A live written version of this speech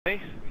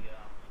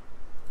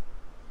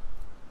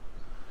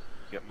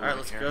Alright,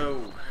 let's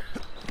go.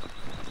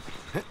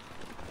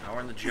 Now we're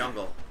in the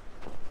jungle.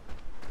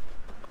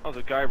 Oh,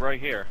 the guy right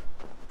here.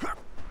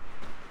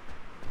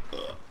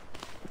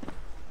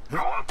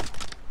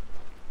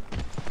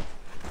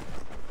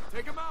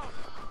 Take him out.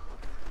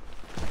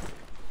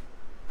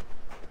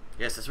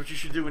 Yes, that's what you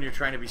should do when you're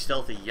trying to be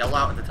stealthy. Yell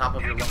out at the top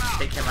of your lungs,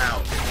 take him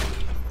out.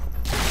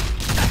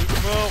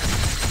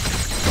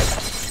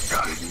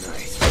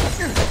 Nice.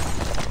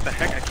 What the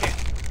heck? I can't.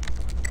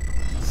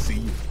 See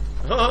you.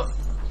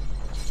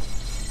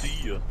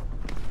 See ya.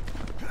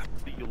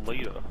 See you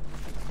later.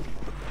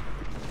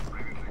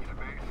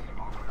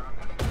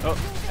 Oh,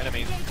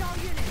 enemies.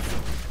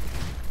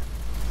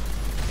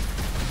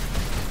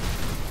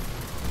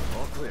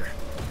 All clear.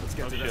 Let's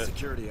get Oh, to that shit.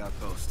 security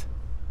outpost.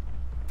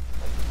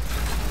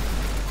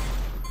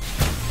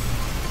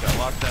 Got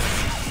lots of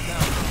enemies.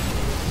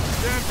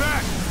 Stand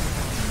back!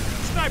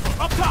 Sniper,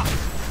 up top!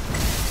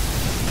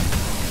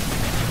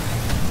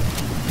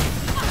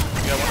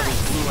 We got one of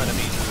those blue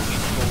enemies with a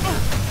weak shoulder.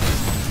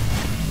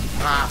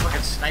 Ah,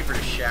 fucking sniper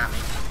just shot me.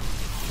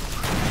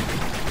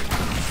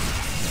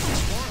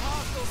 More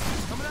hostiles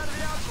coming out of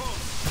the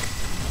outpost!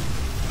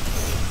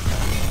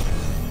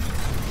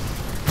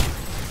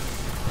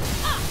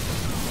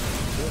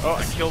 Oh,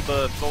 I killed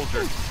the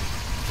soldier.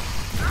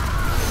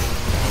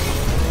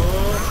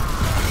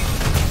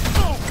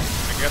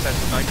 I got that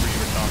sniper you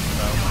were talking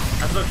about.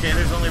 That's okay,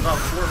 there's only about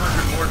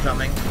 400 more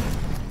coming.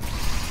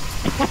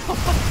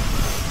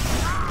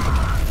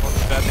 Well,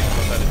 the bad thing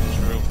about that is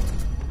true.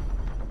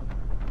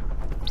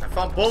 I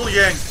found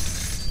bullion!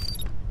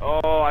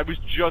 Oh, I was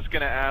just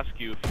gonna ask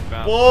you if you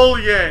found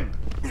Bullion!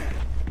 Look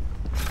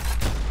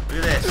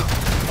at this.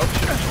 Oh,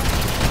 shit.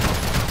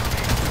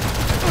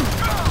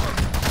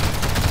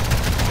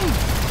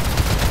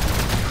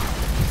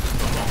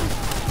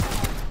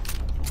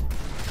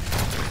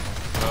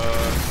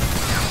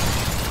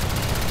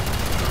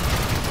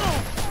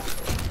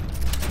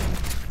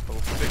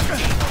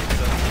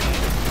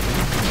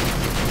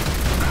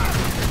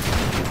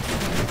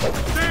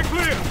 Stand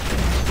clear!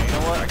 You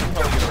know what? I can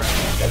probably get around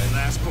these guys.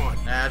 Last one.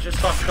 Nah, just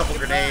toss a couple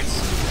grenades.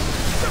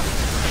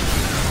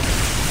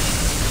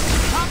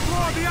 Top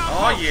floor of the outpost!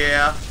 Oh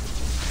yeah!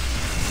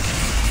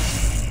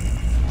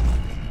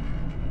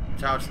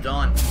 That's how it's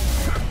done.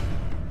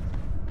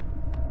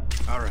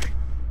 Alright.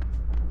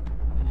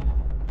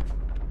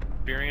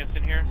 Experience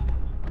in here?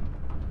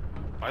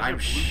 Why is there I'm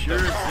blue sure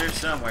stuff?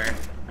 it's there somewhere.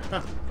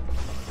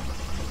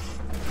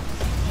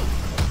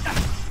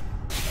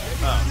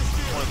 Oh,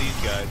 one of these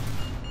guys.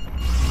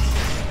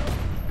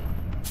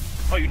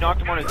 Oh, you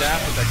knocked him on his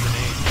ass with that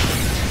grenade.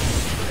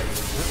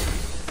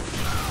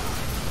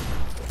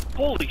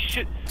 Holy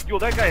shit! Yo,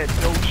 that guy had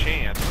no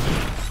chance.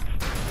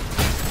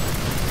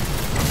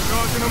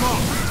 Charging them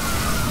off!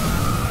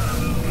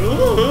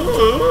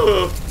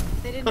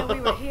 They didn't know we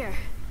were here.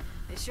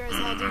 They sure as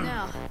hell do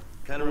now.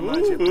 Kinda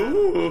reminds you of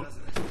Panama,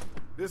 doesn't it?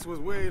 This was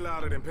way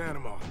louder than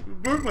Panama.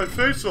 Burn my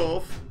face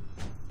off.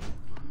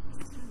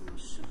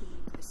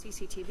 The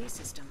CCTV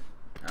system.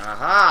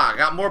 Aha!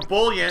 Got more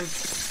bullion.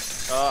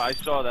 I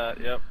saw that,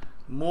 yep.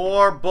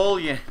 More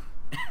bullion.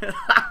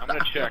 I'm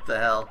gonna check. What the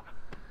hell?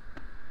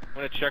 I'm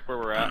gonna check where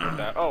we're at with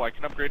that. Oh, I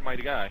can upgrade my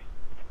guy.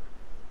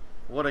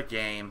 What a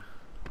game.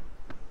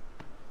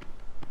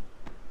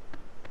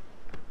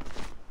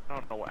 I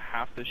don't know what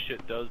half this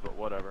shit does, but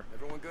whatever.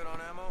 Everyone good on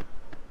ammo?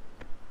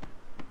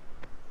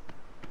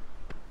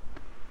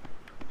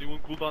 Doing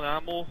cool on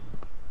ammo?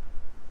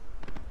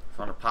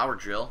 Found a power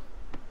drill.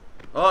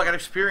 Oh, I got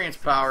experience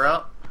power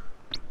up.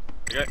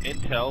 I got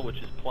intel, which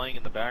is playing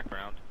in the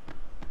background.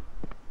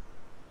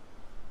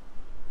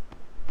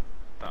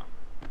 Oh.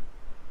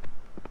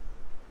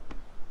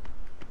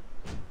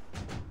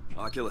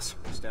 Oculus,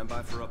 stand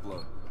by for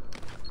upload.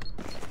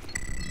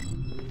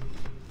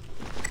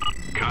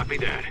 Copy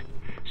that.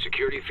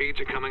 Security feeds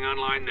are coming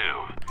online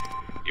now.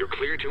 You're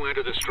clear to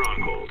enter the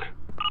stronghold.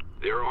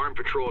 There are armed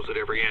patrols at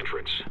every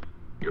entrance.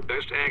 Your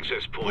best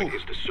access point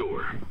is the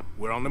sewer.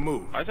 We're on the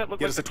move. Why does that look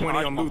Get like us a the 20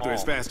 Taj on Luther Mahal?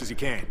 as fast as you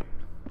can.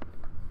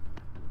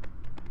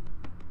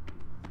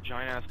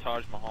 Giant ass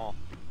Taj Mahal.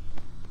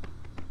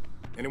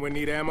 Anyone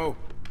need ammo?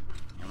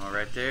 Ammo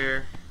right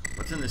there.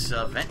 What's in this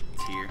vent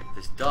here?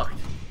 This duct.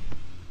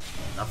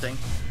 Nothing.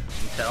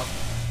 Intel.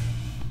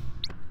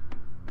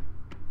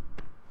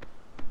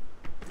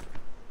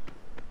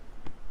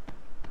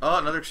 Oh,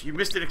 another. You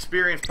missed an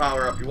experience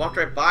power up. You walked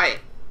right by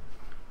it.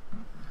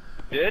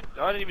 Did?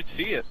 Oh, I didn't even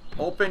see it.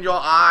 Open your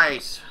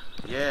eyes.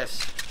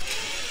 Yes.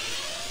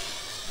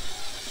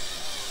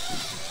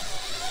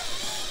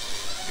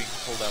 Being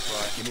pulled up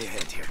by. Give me a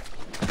hand here.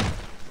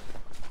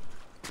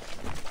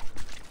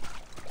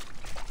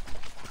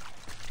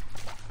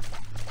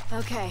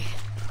 Okay.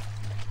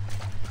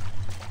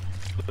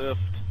 Lift.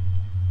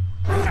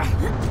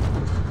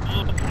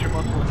 Put your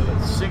muscle into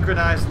it.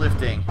 Synchronized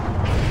lifting.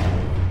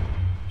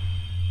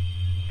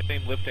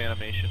 Same lift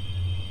animation.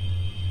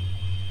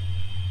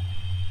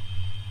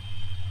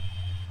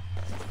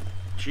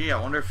 Gee, I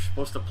wonder if you're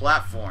supposed to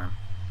platform.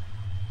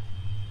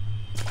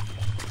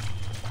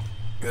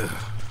 Ugh.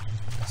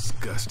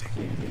 disgusting.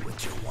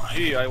 With your wife.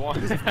 Gee, I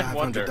wonder.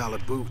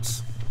 $500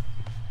 boots.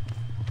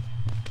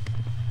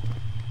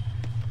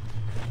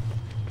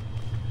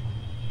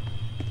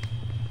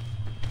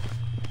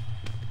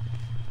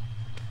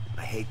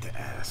 I hate to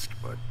ask,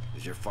 but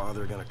is your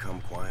father gonna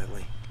come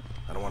quietly?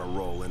 I don't want to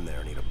roll in there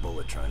and eat a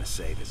bullet trying to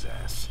save his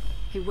ass.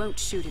 He won't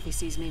shoot if he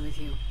sees me with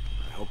you.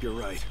 I hope you're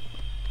right.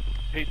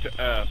 Hate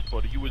to ask,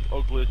 but are you as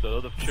ugly as the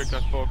other chick I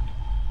fucked?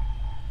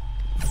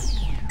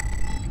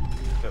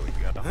 There we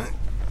go.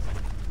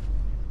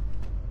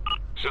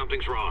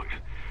 Something's wrong.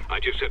 I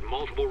just had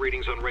multiple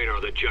readings on radar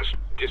that just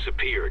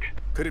disappeared.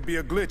 Could it be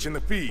a glitch in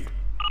the feed?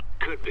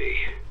 Could be.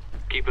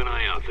 Keep an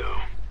eye out, though.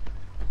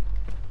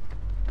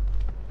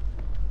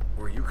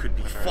 Or you could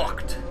be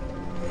fucked. Oh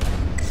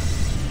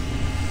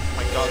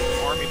my god,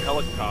 there's army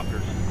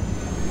helicopters.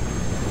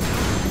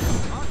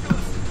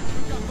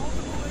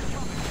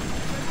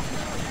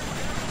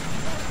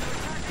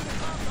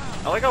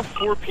 I like how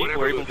 4 people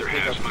Whatever are able Luther to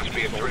take has up must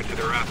be a threat to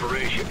their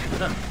operation.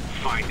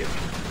 Find him.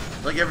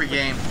 Like every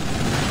game.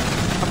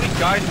 How many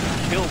guys did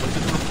he kill with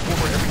this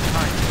reporter every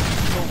time?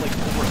 He killed like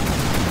over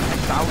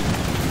 1,000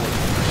 people.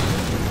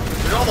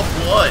 Look at all the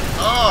blood.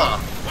 Ugh.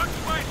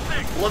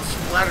 Blood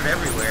splattered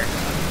everywhere.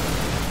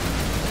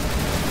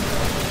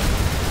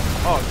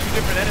 Oh, 2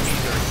 different enemies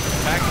are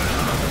attacking each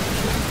other.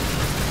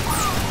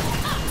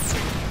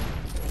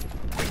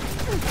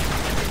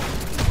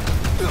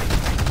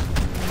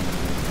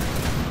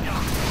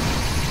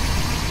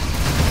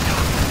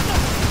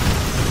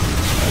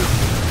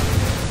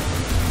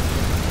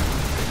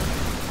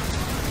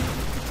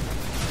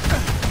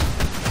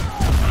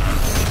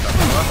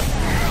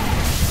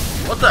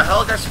 What the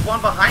hell? Guy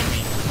spawned behind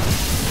me.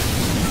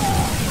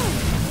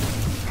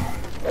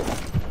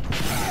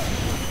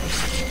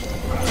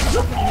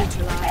 Neutralized.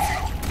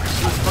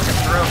 He was fucking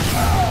throat.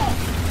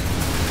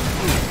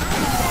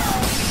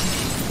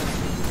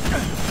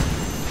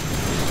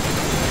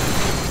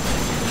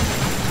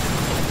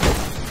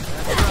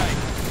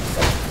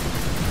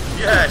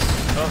 Yes.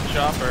 Oh,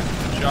 chopper.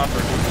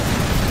 Chopper.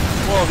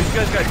 Whoa, these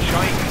guys got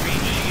giant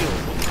green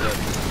shields.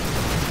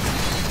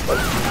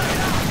 What's this?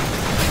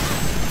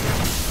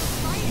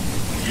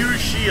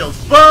 Huge shields.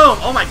 Boom!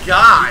 Oh my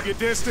god. Keep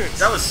your distance.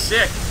 That was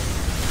sick.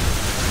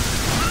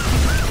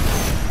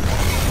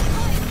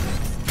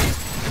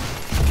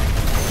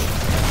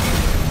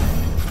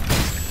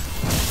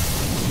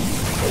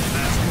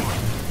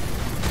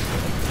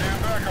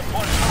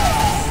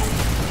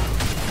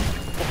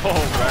 Whoa,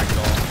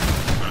 ragdoll.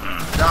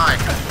 Die.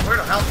 Where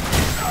the hell?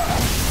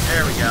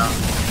 There we go.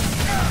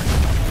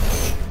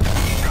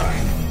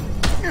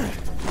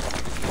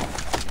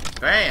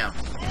 Bam.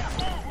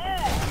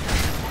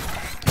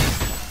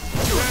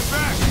 Stand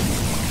back.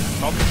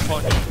 Help me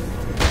punch.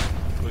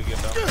 Can we get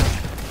down?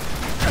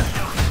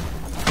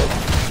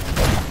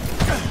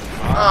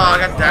 Oh, I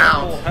got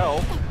down. Full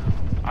health.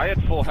 I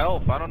had full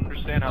health. I don't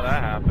understand how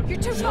that happened.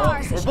 You're too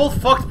far. We're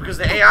both fucked because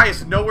the AI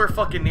is nowhere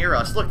fucking near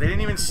us. Look, they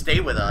didn't even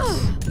stay with us.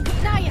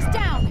 Naya's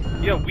down.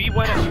 Yeah, we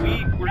were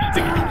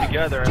sticking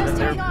together, and then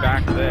they're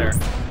back there.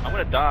 I'm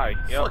gonna die.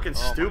 Yep. Fucking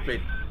Oh my-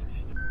 stupid.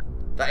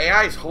 The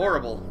AI is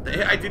horrible. The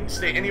AI didn't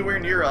stay anywhere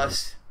near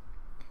us.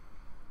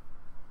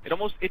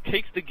 It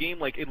takes the game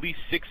like at least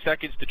 6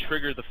 seconds to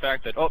trigger the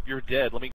fact that, oh, you're dead. Let me